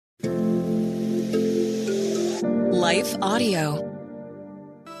Life Audio.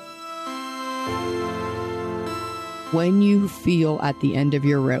 When you feel at the end of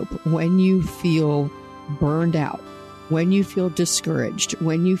your rope, when you feel burned out, when you feel discouraged,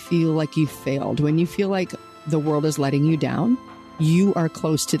 when you feel like you failed, when you feel like the world is letting you down, you are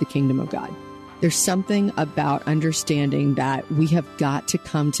close to the kingdom of God. There's something about understanding that we have got to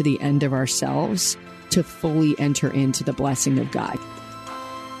come to the end of ourselves to fully enter into the blessing of God.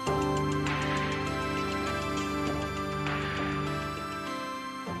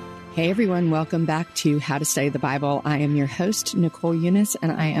 Hey everyone, welcome back to How to Study the Bible. I am your host, Nicole Eunice,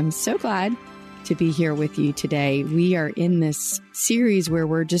 and I am so glad to be here with you today. We are in this series where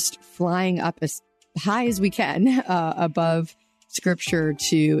we're just flying up as high as we can above Scripture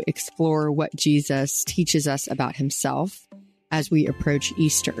to explore what Jesus teaches us about himself as we approach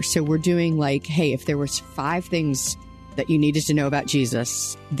Easter. So we're doing like, hey, if there was 5 things that you needed to know about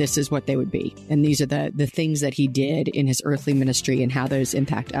Jesus, this is what they would be. And these are the things that he did in his earthly ministry and how those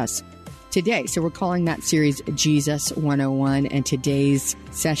impact us today. So we're calling that series Jesus 101, and today's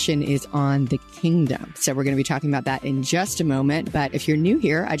session is on the kingdom. So we're going to be talking about that in just a moment. But if you're new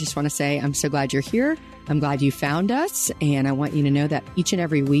here, I just want to say I'm so glad you're here. I'm glad you found us. And I want you to know that each and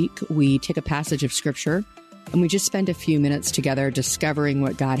every week we take a passage of Scripture and we just spend a few minutes together discovering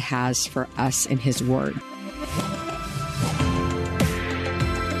what God has for us in his word.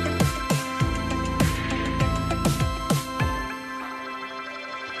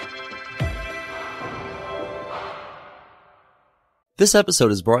 This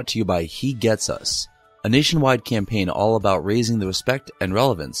episode is brought to you by He Gets Us, a nationwide campaign all about raising the respect and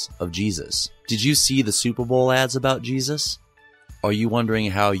relevance of Jesus. Did you see the Super Bowl ads about Jesus? Are you wondering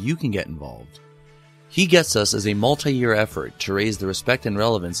how you can get involved? He Gets Us is a multi-year effort to raise the respect and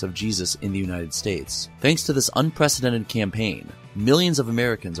relevance of Jesus in the United States. Thanks to this unprecedented campaign, millions of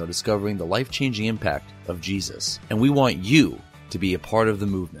Americans are discovering the life-changing impact of Jesus, and we want you to be a part of the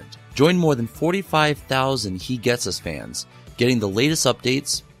movement. Join more than 45,000 He Gets Us fans getting the latest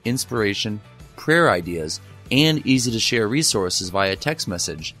updates, inspiration, prayer ideas, and easy-to-share resources via text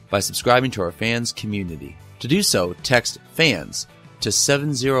message by subscribing to our fans community. To do so, text FANS to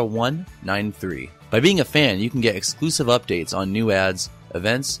 70193. By being a fan, you can get exclusive updates on new ads,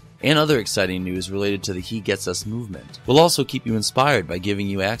 events, and other exciting news related to the He Gets Us movement. We'll also keep you inspired by giving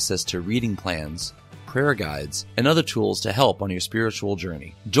you access to reading plans, prayer guides, and other tools to help on your spiritual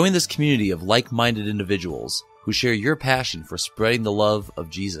journey. Join this community of like-minded individuals who share your passion for spreading the love of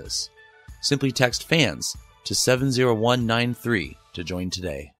Jesus. Simply text FANS to 70193 to join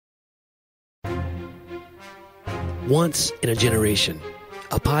today. Once in a generation,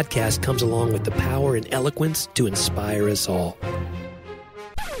 a podcast comes along with the power and eloquence to inspire us all.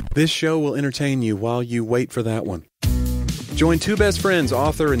 This show will entertain you while you wait for that one. Join two best friends,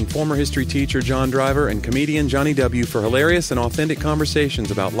 author and former history teacher John Driver and comedian Johnny W. for hilarious and authentic conversations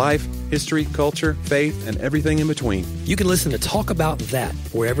about life, history, culture, faith, and everything in between. You can listen to Talk About That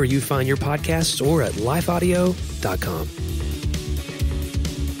wherever you find your podcasts or at lifeaudio.com.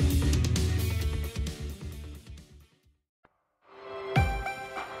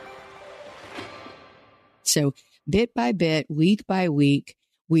 So bit by bit, week by week,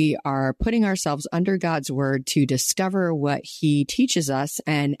 we are putting ourselves under God's word to discover what he teaches us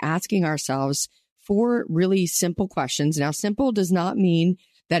and asking ourselves 4 really simple questions. Now, simple does not mean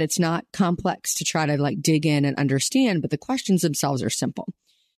that it's not complex to try to dig in and understand, but the questions themselves are simple.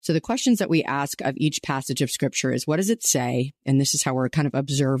 So the questions that we ask of each passage of Scripture is, what does it say? And this is how we're kind of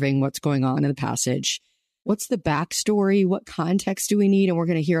observing what's going on in the passage. What's the backstory? What context do we need? And we're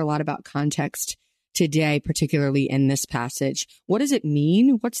going to hear a lot about context today, particularly in this passage. What does it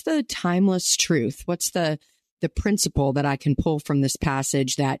mean? What's the timeless truth? What's the principle that I can pull from this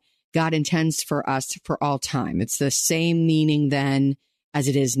passage that God intends for us for all time? It's the same meaning then as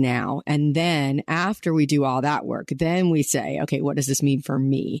it is now. And then after we do all that work, then we say, okay, what does this mean for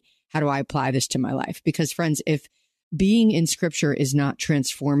me? How do I apply this to my life? Because friends, if being in Scripture is not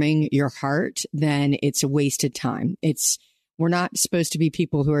transforming your heart, then it's a wasted time. We're not supposed to be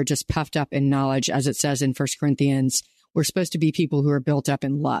people who are just puffed up in knowledge, as it says in 1 Corinthians. We're supposed to be people who are built up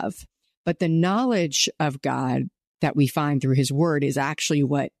in love. But the knowledge of God that we find through his word is actually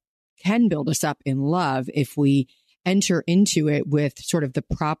what can build us up in love if we enter into it with sort of the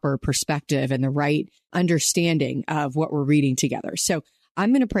proper perspective and the right understanding of what we're reading together. So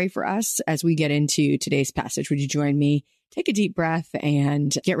I'm going to pray for us as we get into today's passage. Would you join me? Take a deep breath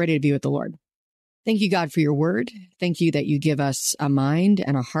and get ready to be with the Lord. Thank you, God, for your word. Thank you that you give us a mind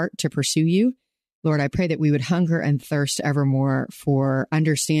and a heart to pursue you. Lord, I pray that we would hunger and thirst evermore for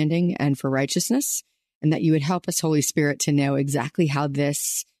understanding and for righteousness, and that you would help us, Holy Spirit, to know exactly how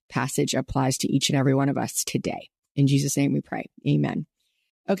this passage applies to each and every one of us today. In Jesus' name we pray. Amen.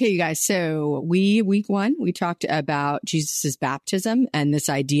 Okay, you guys. So week one, we talked about Jesus's baptism and this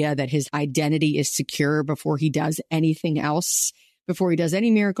idea that his identity is secure before he does anything else, before he does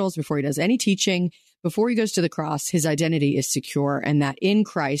any miracles, before he does any teaching, before he goes to the cross, his identity is secure, and that in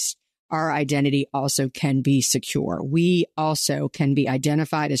Christ, our identity also can be secure. We also can be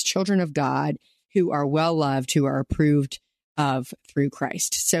identified as children of God who are well loved, who are approved of through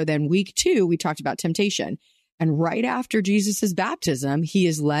Christ. So then week two, we talked about temptation. And right after Jesus's baptism, he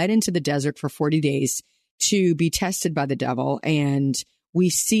is led into the desert for 40 days to be tested by the devil. And we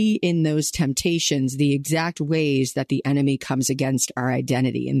see in those temptations the exact ways that the enemy comes against our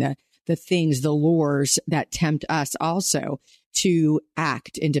identity and the things, the lures that tempt us also to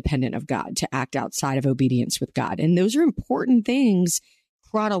act independent of God, to act outside of obedience with God. And those are important things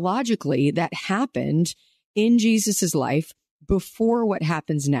chronologically that happened in Jesus's life before what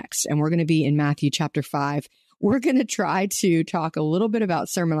happens next. And we're going to be in Matthew chapter 5. We're going to try to talk a little bit about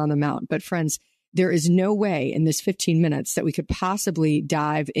Sermon on the Mount, but friends, there is no way in this 15 minutes that we could possibly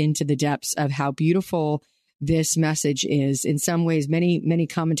dive into the depths of how beautiful this message is. In some ways, many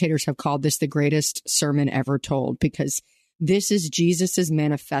commentators have called this the greatest sermon ever told, because this is Jesus's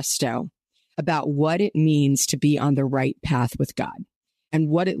manifesto about what it means to be on the right path with God and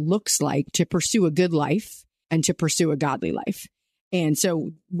what it looks like to pursue a good life and to pursue a godly life. And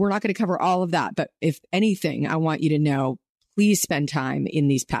so we're not going to cover all of that, but if anything, I want you to know, please spend time in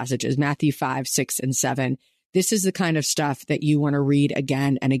these passages, Matthew 5, 6, and 7. This is the kind of stuff that you want to read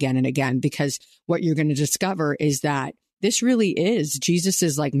again and again and again, because what you're going to discover is that this really is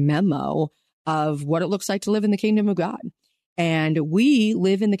Jesus's like memo of what it looks like to live in the kingdom of God. And we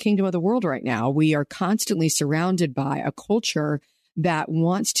live in the kingdom of the world right now. We are constantly surrounded by a culture that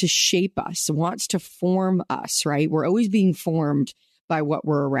wants to shape us, wants to form us, right? We're always being formed by what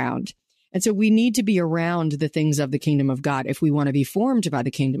we're around. And so we need to be around the things of the kingdom of God if we want to be formed by the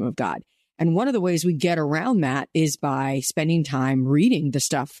kingdom of God. And one of the ways we get around that is by spending time reading the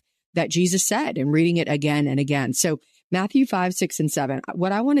stuff that Jesus said and reading it again and again. So Matthew 5, 6, and 7.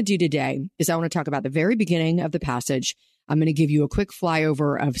 What I want to do today is I want to talk about the very beginning of the passage. I'm going to give you a quick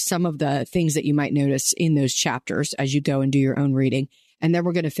flyover of some of the things that you might notice in those chapters as you go and do your own reading. And then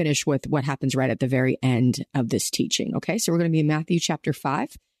we're going to finish with what happens right at the very end of this teaching. Okay, so we're going to be in Matthew chapter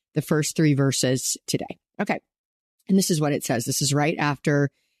 5, the first 3 verses today. Okay, and this is what it says. This is right after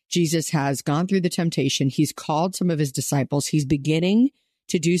Jesus has gone through the temptation. He's called some of his disciples. He's beginning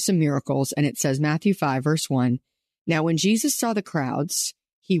to do some miracles. And it says, Matthew 5, verse 1, "Now when Jesus saw the crowds,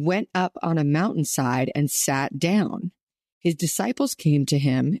 he went up on a mountainside and sat down. His disciples came to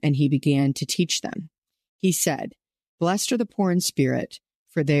him, and he began to teach them. He said, 'Blessed are the poor in spirit,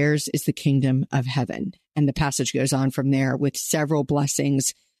 for theirs is the kingdom of heaven.'" And the passage goes on from there with several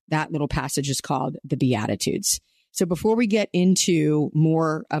blessings. That little passage is called the Beatitudes. So before we get into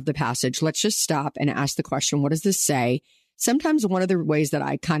more of the passage, let's just stop and ask the question, what does this say? Sometimes one of the ways that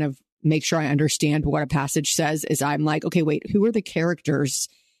I kind of make sure I understand what a passage says is I'm like, okay, wait, who are the characters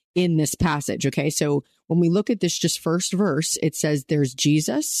in this passage? Okay, so when we look at this just first verse, it says there's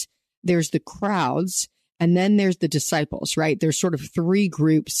Jesus, there's the crowds, and then there's the disciples, right? There's sort of 3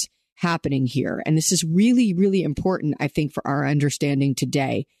 groups happening here. And this is really, really important, I think, for our understanding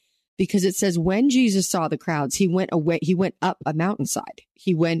today, because it says when Jesus saw the crowds, he went away, he went up a mountainside.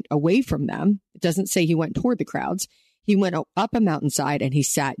 He went away from them. It doesn't say he went toward the crowds. He went up a mountainside and he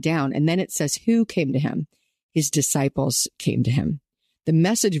sat down. And then it says who came to him? His disciples came to him. The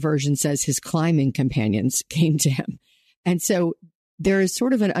Message version says his climbing companions came to him. And so there is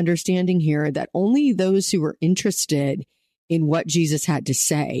sort of an understanding here that only those who were interested in what Jesus had to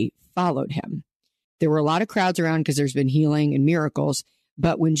say followed him. There were a lot of crowds around because there's been healing and miracles.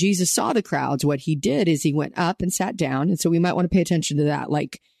 But when Jesus saw the crowds, what he did is he went up and sat down. And so we might want to pay attention to that.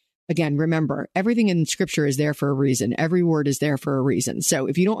 Like, again, remember, everything in scripture is there for a reason. Every word is there for a reason. So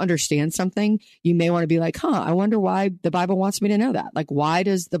if you don't understand something, you may want to be like, I wonder why the Bible wants me to know that. Like, why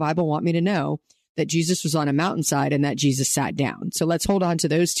does the Bible want me to know that Jesus was on a mountainside and that Jesus sat down? So let's hold on to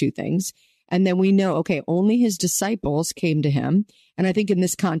those 2 things. And then we know, okay, only his disciples came to him. And I think in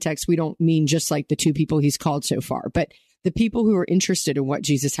this context, we don't mean just like the 2 people he's called so far, but the people who are interested in what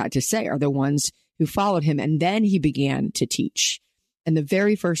Jesus had to say are the ones who followed him. And then he began to teach. And the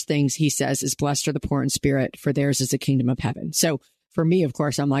very first things he says is, "Blessed are the poor in spirit, for theirs is the kingdom of heaven." So for me, of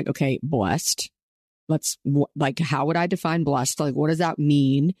course, I'm like, okay, blessed. How would I define blessed? Like, what does that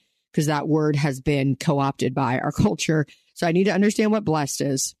mean? Because that word has been co-opted by our culture. So I need to understand what blessed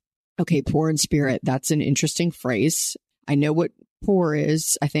is. Okay, poor in spirit. That's an interesting phrase. I know what poor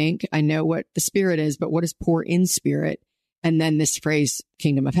is, I think. I know what the spirit is, but what is poor in spirit? and then this phrase,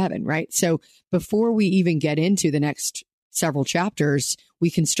 kingdom of heaven, right? So before we even get into the next several chapters, we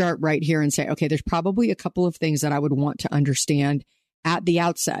can start right here and say, okay, there's probably a couple of things that I would want to understand at the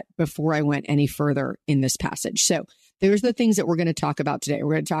outset before I went any further in this passage. So there's the things that we're going to talk about today.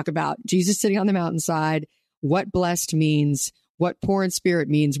 We're going to talk about Jesus sitting on the mountainside, what blessed means, what poor in spirit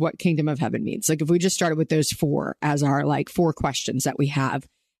means, what kingdom of heaven means. Like if we just started with those four as our four questions that we have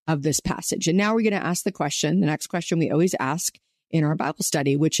of this passage. And now we're going to ask the next question we always ask in our Bible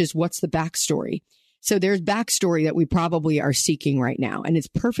study, which is what's the backstory? So there's backstory that we probably are seeking right now. And it's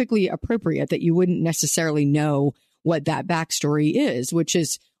perfectly appropriate that you wouldn't necessarily know what that backstory is, which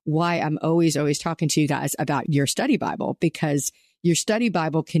is why I'm always talking to you guys about your study Bible, because your study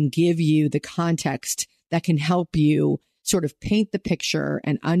Bible can give you the context that can help you sort of paint the picture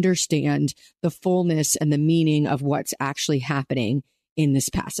and understand the fullness and the meaning of what's actually happening in this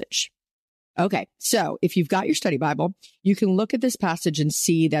passage. Okay, so if you've got your study Bible, you can look at this passage and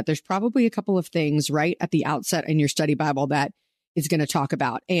see that there's probably a couple of things right at the outset in your study Bible that is going to talk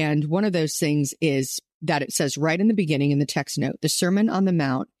about. And one of those things is that it says right in the beginning in the text note, the Sermon on the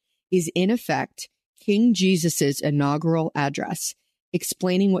Mount is in effect King Jesus's inaugural address,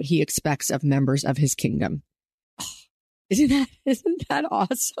 explaining what he expects of members of his kingdom. Oh, isn't that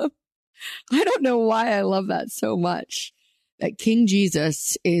awesome? I don't know why I love that so much. That King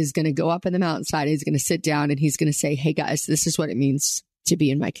Jesus is going to go up in the mountainside. He's going to sit down and he's going to say, hey guys, this is what it means to be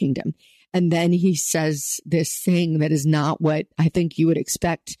in my kingdom. And then he says this thing that is not what I think you would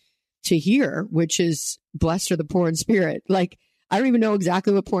expect to hear, which is blessed are the poor in spirit. Like, I don't even know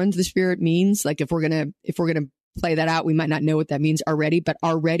exactly what poor in the spirit means. Like if we're going to play that out, we might not know what that means already, but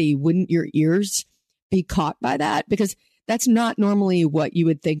already wouldn't your ears be caught by that? Because that's not normally what you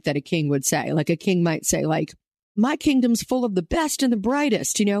would think that a king would say. Like a king might say my kingdom's full of the best and the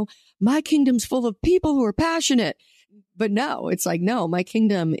brightest, my kingdom's full of people who are passionate. But no, it's no, my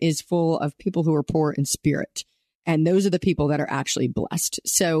kingdom is full of people who are poor in spirit. And those are the people that are actually blessed.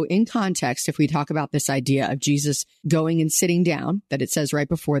 So in context, if we talk about this idea of Jesus going and sitting down, that it says right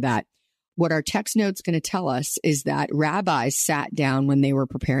before that, what our text note's going to tell us is that rabbis sat down when they were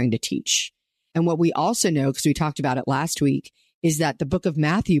preparing to teach. And what we also know, because we talked about it last week, is that the book of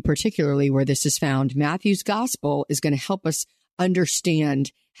Matthew, particularly where this is found, Matthew's gospel is going to help us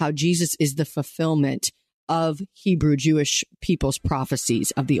understand how Jesus is the fulfillment of Hebrew Jewish people's prophecies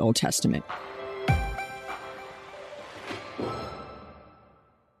of the Old Testament.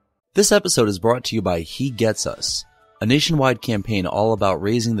 This episode is brought to you by He Gets Us, a nationwide campaign all about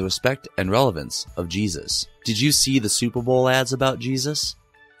raising the respect and relevance of Jesus. Did you see the Super Bowl ads about Jesus?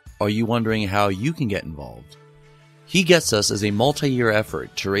 Are you wondering how you can get involved? He Gets Us is a multi-year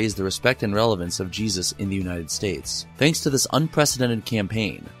effort to raise the respect and relevance of Jesus in the United States. Thanks to this unprecedented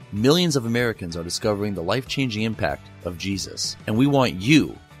campaign, millions of Americans are discovering the life-changing impact of Jesus, and we want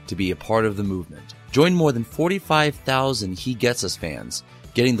you to be a part of the movement. Join more than 45,000 He Gets Us fans,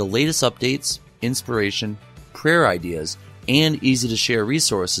 getting the latest updates, inspiration, prayer ideas, and easy-to-share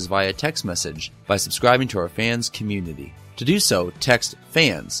resources via text message by subscribing to our fans community. To do so, text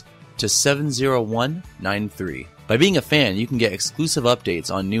FANS to 70193. By being a fan, you can get exclusive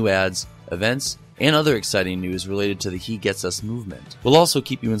updates on new ads, events, and other exciting news related to the He Gets Us movement. We'll also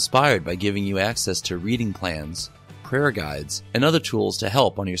keep you inspired by giving you access to reading plans, prayer guides, and other tools to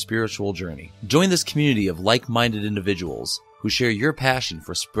help on your spiritual journey. Join this community of like-minded individuals who share your passion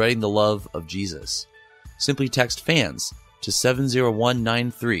for spreading the love of Jesus. Simply text FANS to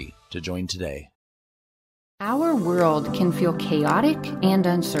 70193 to join today. Our world can feel chaotic and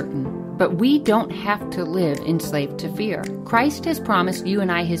uncertain, but we don't have to live enslaved to fear. Christ has promised you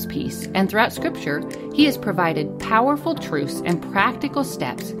and I His peace, and throughout Scripture, He has provided powerful truths and practical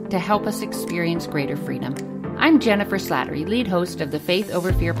steps to help us experience greater freedom. I'm Jennifer Slattery, lead host of the Faith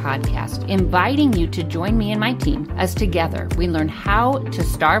Over Fear podcast, inviting you to join me and my team as together we learn how to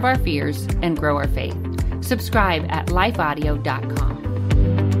starve our fears and grow our faith. Subscribe at lifeaudio.com.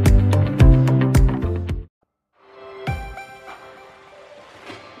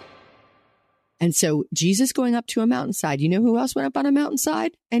 And so Jesus going up to a mountainside, you know who else went up on a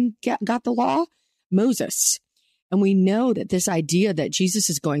mountainside and got the law? Moses. And we know that this idea that Jesus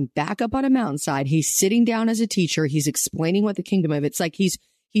is going back up on a mountainside, he's sitting down as a teacher, he's explaining what the kingdom of, it's like he's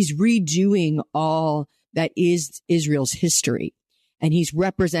redoing all that is Israel's history. And he's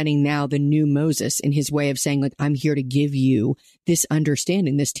representing now the new Moses in his way of saying, I'm here to give you this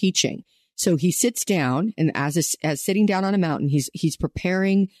understanding, this teaching. So he sits down, and as sitting down on a mountain, he's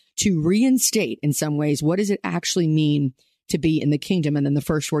preparing to reinstate in some ways, what does it actually mean to be in the kingdom? And then the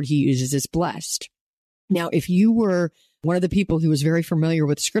first word he uses is blessed. Now, if you were one of the people who was very familiar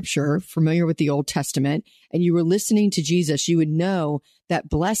with Scripture, familiar with the Old Testament, and you were listening to Jesus, you would know that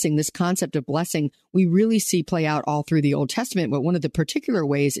blessing, this concept of blessing, we really see play out all through the Old Testament. But one of the particular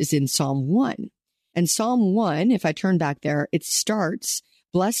ways is in Psalm 1. And Psalm 1, if I turn back there, it starts,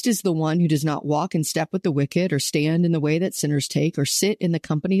 "Blessed is the one who does not walk in step with the wicked, or stand in the way that sinners take, or sit in the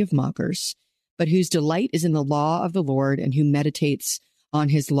company of mockers, but whose delight is in the law of the Lord, and who meditates on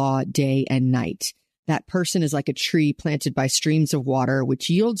his law day and night. That person is like a tree planted by streams of water, which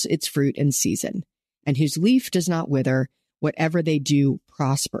yields its fruit in season, and whose leaf does not wither. Whatever they do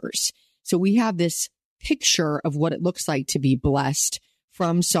prospers." So we have this picture of what it looks like to be blessed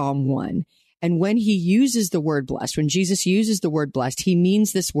from Psalm 1. And when he uses the word blessed, when Jesus uses the word blessed, he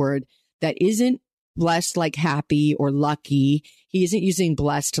means this word that isn't blessed like happy or lucky. He isn't using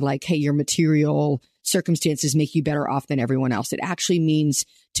blessed like, hey, your material circumstances make you better off than everyone else. It actually means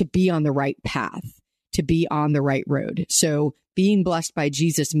to be on the right path, to be on the right road. So being blessed by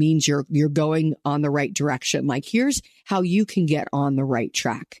Jesus means you're going on the right direction. Like, here's how you can get on the right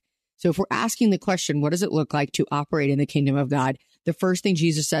track. So if we're asking the question, what does it look like to operate in the kingdom of God? The first thing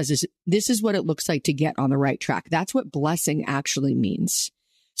Jesus says is, this is what it looks like to get on the right track. That's what blessing actually means.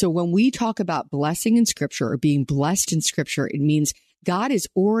 So when we talk about blessing in Scripture or being blessed in Scripture, it means God is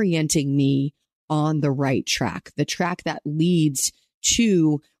orienting me on the right track, the track that leads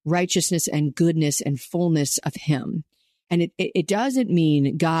to righteousness and goodness and fullness of Him. And it doesn't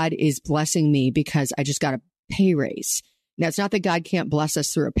mean God is blessing me because I just got a pay raise. Now, it's not that God can't bless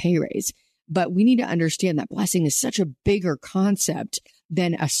us through a pay raise, but we need to understand that blessing is such a bigger concept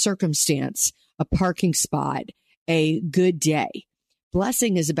than a circumstance, a parking spot, a good day.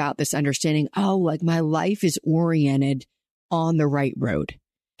 Blessing is about this understanding, oh, like my life is oriented on the right road.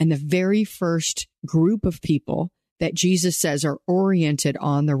 And the very first group of people that Jesus says are oriented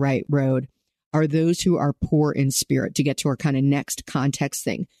on the right road are those who are poor in spirit. To get to our kind of next context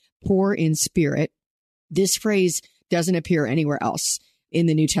thing, poor in spirit. This phrase doesn't appear anywhere else in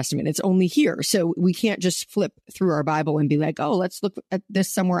the New Testament. It's only here. So we can't just flip through our Bible and be like, oh, let's look at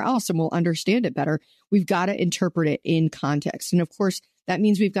this somewhere else and we'll understand it better. We've got to interpret it in context. And of course, that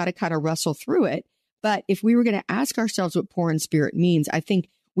means we've got to kind of wrestle through it. But if we were going to ask ourselves what poor in spirit means, I think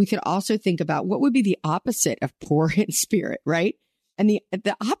we could also think about what would be the opposite of poor in spirit, right? And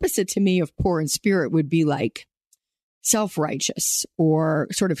the opposite to me of poor in spirit would be like self-righteous or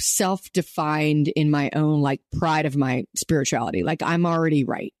sort of self-defined in my own like pride of my spirituality. Like I'm already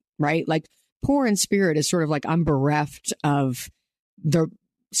right? Like poor in spirit is sort of like I'm bereft of the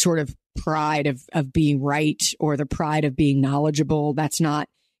sort of pride of being right or the pride of being knowledgeable. That's not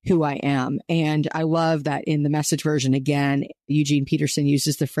who I am. And I love that in the Message version, again, Eugene Peterson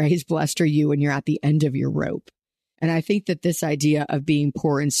uses the phrase, blessed are you when you're at the end of your rope. And I think that this idea of being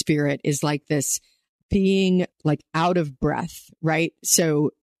poor in spirit is like this being like out of breath, right?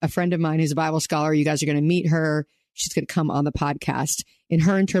 So a friend of mine who's a Bible scholar, you guys are going to meet her. She's going to come on the podcast. In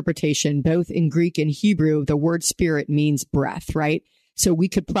her interpretation, both in Greek and Hebrew, the word spirit means breath, right? So we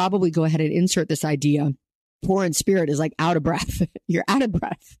could probably go ahead and insert this idea. Poor in spirit is like out of breath. You're out of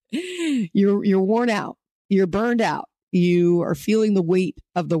breath. You're worn out. You're burned out. You are feeling the weight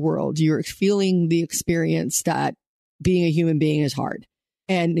of the world. You're feeling the experience that being a human being is hard.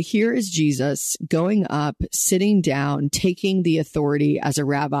 And here is Jesus going up, sitting down, taking the authority as a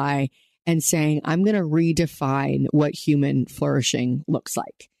rabbi and saying, I'm going to redefine what human flourishing looks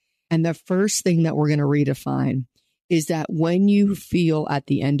like. And the first thing that we're going to redefine is that when you feel at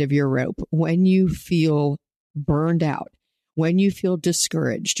the end of your rope, when you feel burned out, when you feel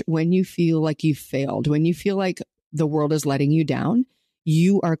discouraged, when you feel like you failed, when you feel like the world is letting you down,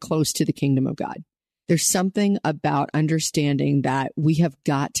 you are close to the kingdom of God. There's something about understanding that we have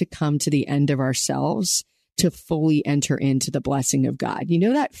got to come to the end of ourselves to fully enter into the blessing of God. You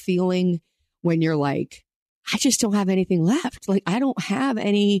know that feeling when you're like, I just don't have anything left. Like I don't have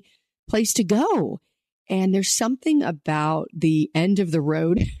any place to go. And there's something about the end of the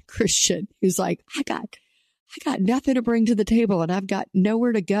road Christian who's like, I got nothing to bring to the table and I've got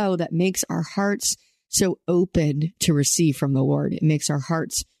nowhere to go, that makes our hearts so open to receive from the Lord. It makes our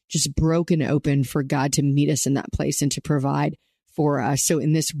hearts just broken open for God to meet us in that place and to provide for us. So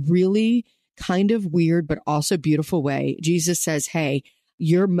in this really kind of weird, but also beautiful way, Jesus says, hey,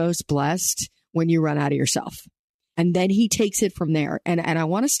 you're most blessed when you run out of yourself. And then he takes it from there. And I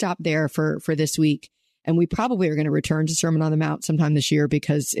want to stop there for this week. And we probably are going to return to Sermon on the Mount sometime this year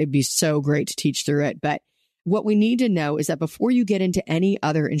because it'd be so great to teach through it. But what we need to know is that before you get into any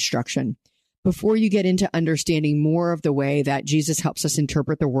other instruction, before you get into understanding more of the way that Jesus helps us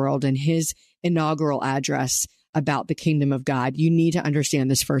interpret the world and his inaugural address about the kingdom of God, you need to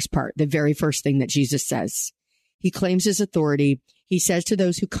understand this first part, the very first thing that Jesus says. He claims his authority. He says to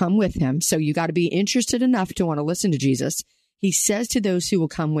those who come with him, so you got to be interested enough to want to listen to Jesus. He says to those who will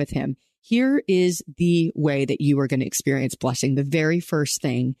come with him, here is the way that you are going to experience blessing. The very first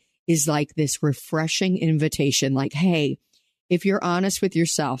thing is like this refreshing invitation, like, hey, if you're honest with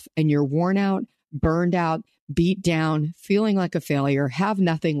yourself and you're worn out, burned out, beat down, feeling like a failure, have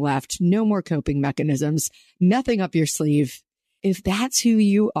nothing left, no more coping mechanisms, nothing up your sleeve. If that's who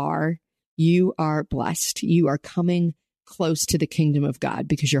you are blessed. You are coming close to the kingdom of God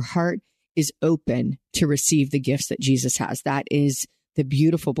because your heart is open to receive the gifts that Jesus has. That is the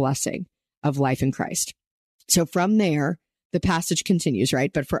beautiful blessing of life in Christ. So from there, the passage continues,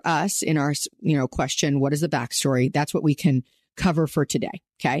 right? But for us in our, question, what is the backstory? That's what we can cover for today.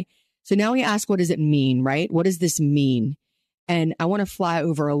 Okay. So now we ask, what does it mean, right? What does this mean? And I want to fly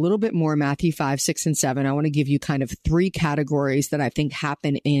over a little bit more Matthew 5, 6, and 7. I want to give you kind of 3 categories that I think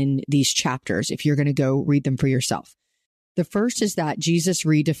happen in these chapters if you're going to go read them for yourself. The first is that Jesus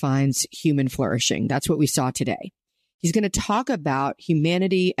redefines human flourishing. That's what we saw today. He's going to talk about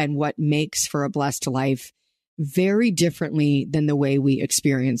humanity and what makes for a blessed life very differently than the way we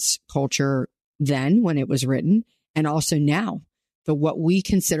experience culture then when it was written, and also now. But what we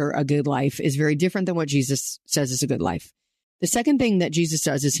consider a good life is very different than what Jesus says is a good life. The second thing that Jesus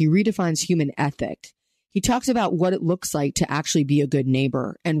does is he redefines human ethic. He talks about what it looks like to actually be a good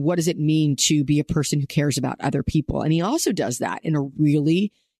neighbor and what does it mean to be a person who cares about other people. And he also does that in a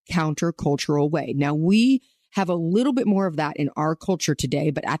really countercultural way. Now, we have a little bit more of that in our culture today,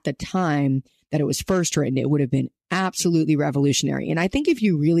 but at the time that it was first written, it would have been absolutely revolutionary. And I think if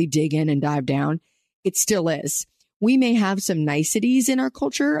you really dig in and dive down, it still is. We may have some niceties in our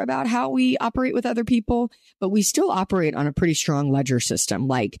culture about how we operate with other people, but we still operate on a pretty strong ledger system.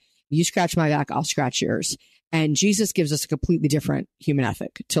 Like, you scratch my back, I'll scratch yours. And Jesus gives us a completely different human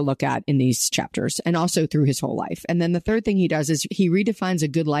ethic to look at in these chapters and also through his whole life. And then the third thing he does is he redefines a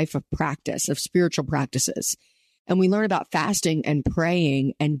good life of practice, of spiritual practices. And we learn about fasting and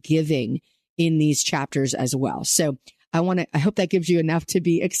praying and giving in these chapters as well. So I hope that gives you enough to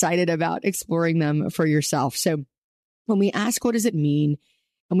be excited about exploring them for yourself. So when we ask, what does it mean?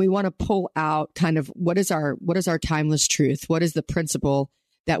 And we want to pull out kind of what is our timeless truth? What is the principle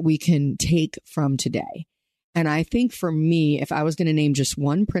that we can take from today? And I think for me, if I was going to name just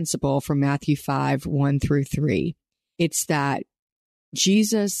one principle from Matthew 5, 1 through 3, it's that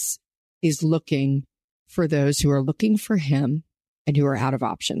Jesus is looking for those who are looking for him and who are out of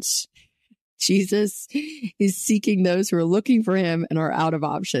options. Jesus is seeking those who are looking for him and are out of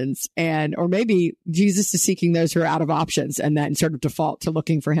options. Or maybe Jesus is seeking those who are out of options and then sort of default to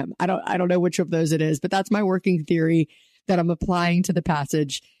looking for him. I don't know which of those it is, but that's my working theory that I'm applying to the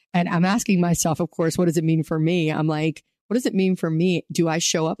passage. And I'm asking myself, of course, what does it mean for me? I'm like, what does it mean for me? Do I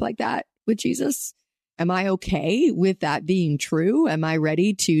show up like that with Jesus? Am I okay with that being true? Am I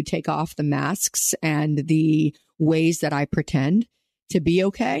ready to take off the masks and the ways that I pretend to be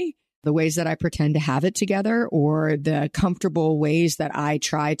okay? The ways that I pretend to have it together, or the comfortable ways that I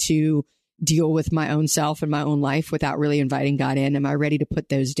try to deal with my own self and my own life without really inviting God in? Am I ready to put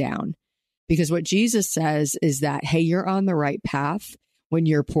those down? Because what Jesus says is that, hey, you're on the right path when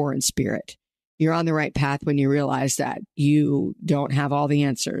you're poor in spirit. You're on the right path when you realize that you don't have all the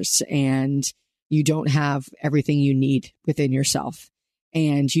answers and you don't have everything you need within yourself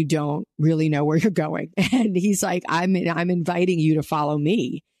and you don't really know where you're going. And he's like, I'm inviting you to follow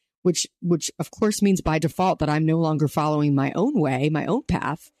me. Which of course means by default that I'm no longer following my own way, my own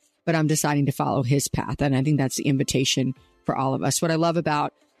path, but I'm deciding to follow his path. And I think that's the invitation for all of us. What I love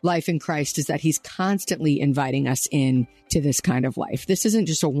about life in Christ is that he's constantly inviting us in to this kind of life. This isn't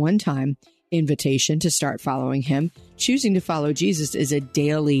just a one-time invitation to start following him. Choosing to follow Jesus is a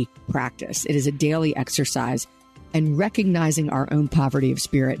daily practice. It is a daily exercise. And recognizing our own poverty of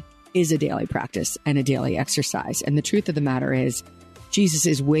spirit is a daily practice and a daily exercise. And the truth of the matter is, Jesus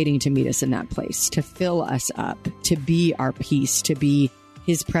is waiting to meet us in that place, to fill us up, to be our peace, to be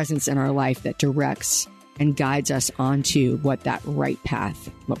his presence in our life that directs and guides us onto what that right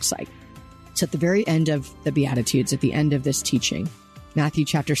path looks like. So at the very end of the Beatitudes, at the end of this teaching, Matthew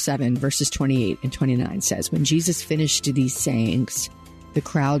chapter 7, verses 28 and 29 says, when Jesus finished these sayings, the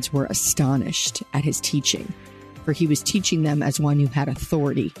crowds were astonished at his teaching, for he was teaching them as one who had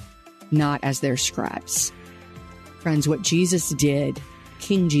authority, not as their scribes. Friends, what Jesus did,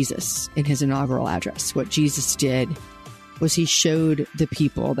 King Jesus in his inaugural address, what Jesus did was he showed the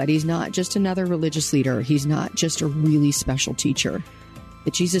people that he's not just another religious leader. He's not just a really special teacher,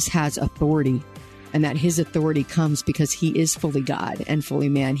 that Jesus has authority and that his authority comes because he is fully God and fully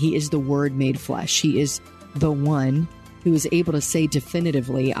man. He is the Word made flesh. He is the one who is able to say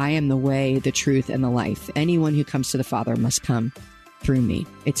definitively, I am the way, the truth, and the life. Anyone who comes to the Father must come through me.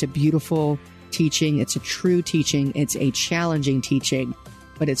 It's a beautiful teaching. It's a true teaching. It's a challenging teaching,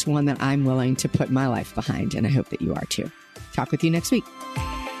 but it's one that I'm willing to put my life behind, and I hope that you are too. Talk with you next week.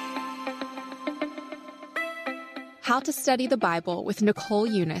 How to Study the Bible with Nicole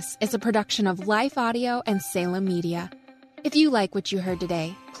Eunice is a production of Life Audio and Salem Media. If you like what you heard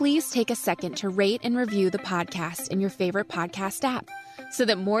today, please take a second to rate and review the podcast in your favorite podcast app so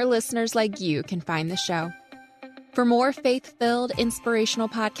that more listeners like you can find the show. For more faith-filled, inspirational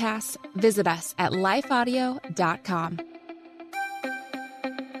podcasts, visit us at lifeaudio.com.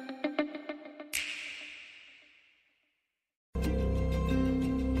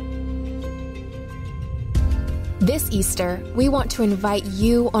 This Easter, we want to invite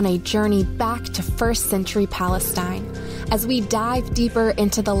you on a journey back to first century Palestine as we dive deeper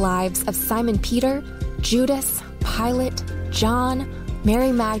into the lives of Simon Peter, Judas, Pilate, John,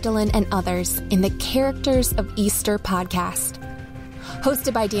 Mary Magdalene, and others in the Characters of Easter podcast.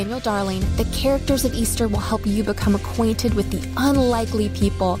 Hosted by Daniel Darling, the Characters of Easter will help you become acquainted with the unlikely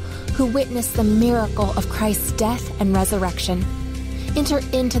people who witnessed the miracle of Christ's death and resurrection. Enter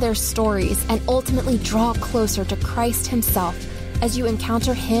into their stories and ultimately draw closer to Christ himself as you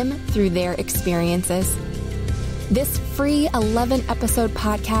encounter him through their experiences. This free 11-episode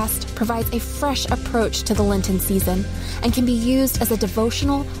podcast provides a fresh approach to the Lenten season and can be used as a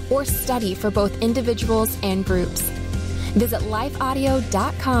devotional or study for both individuals and groups. Visit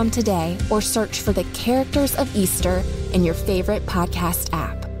lifeaudio.com today or search for the Characters of Easter in your favorite podcast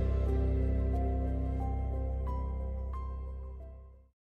app.